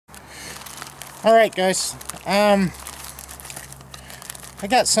Alright guys, I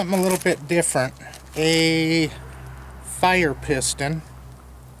got something a little bit different. A fire piston.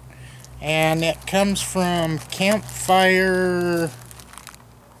 And it comes from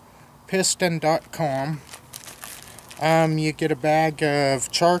campfirepiston.com. You get a bag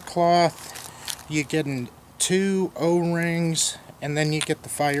of char cloth, you get 2 O-rings, and then you get the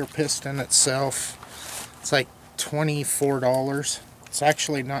fire piston itself. It's like $24. It's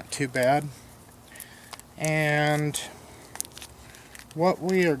actually not too bad. And what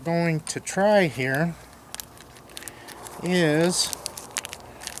we are going to try here is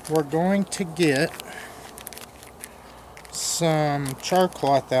we're going to get some char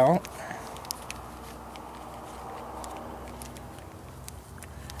cloth out.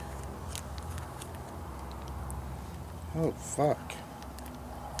 Oh fuck.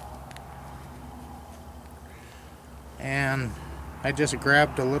 And I just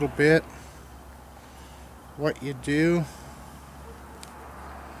grabbed a little bit. What you do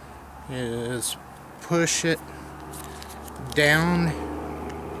is push it down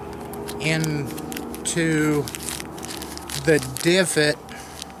into the divot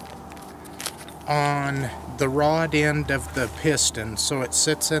on the rod end of the piston, so it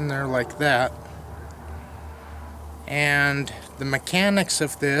sits in there like that. And the mechanics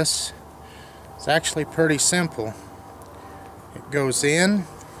of this is actually pretty simple. It goes in.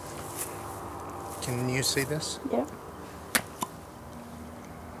 Can you see this? Yep.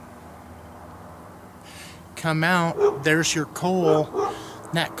 Come out, there's your coal.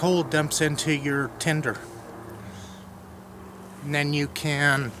 And that coal dumps into your tinder. And then you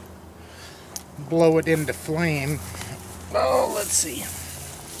can blow it into flame. Oh, let's see.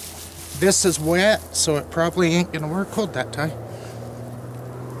 This is wet, so it probably ain't gonna work. Hold that tie.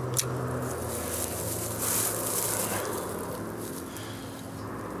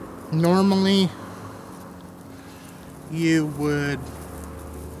 Normally, you would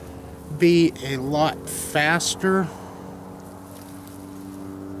be a lot faster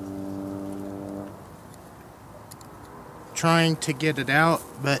trying to get it out,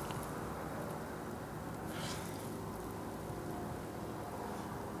 but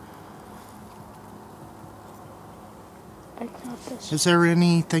I got this. is there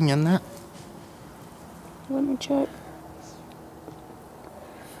anything in that? Let me check.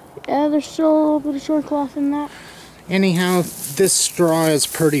 Yeah, there's still a little bit of short cloth in that. Anyhow, this straw is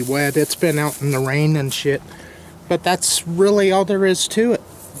pretty wet. It's been out in the rain and shit. But that's really all there is to it.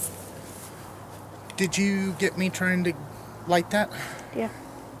 Did you get me trying to light that? Yeah.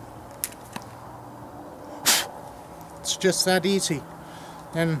 It's just that easy.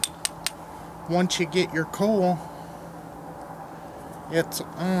 And once you get your coal, it's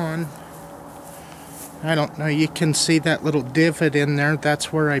on. I don't know, you can see that little divot in there.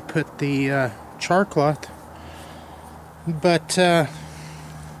 That's where I put the char cloth. But I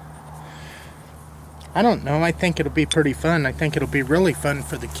don't know, I think it'll be pretty fun. I think it'll be really fun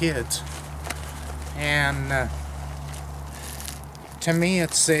for the kids. And to me,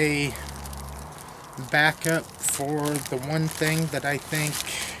 it's a backup for the one thing that I think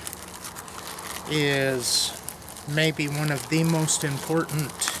is maybe one of the most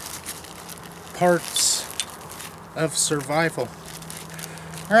important parts of survival.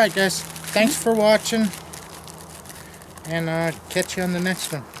 Alright guys, thanks for watching, and catch you on the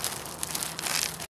next one.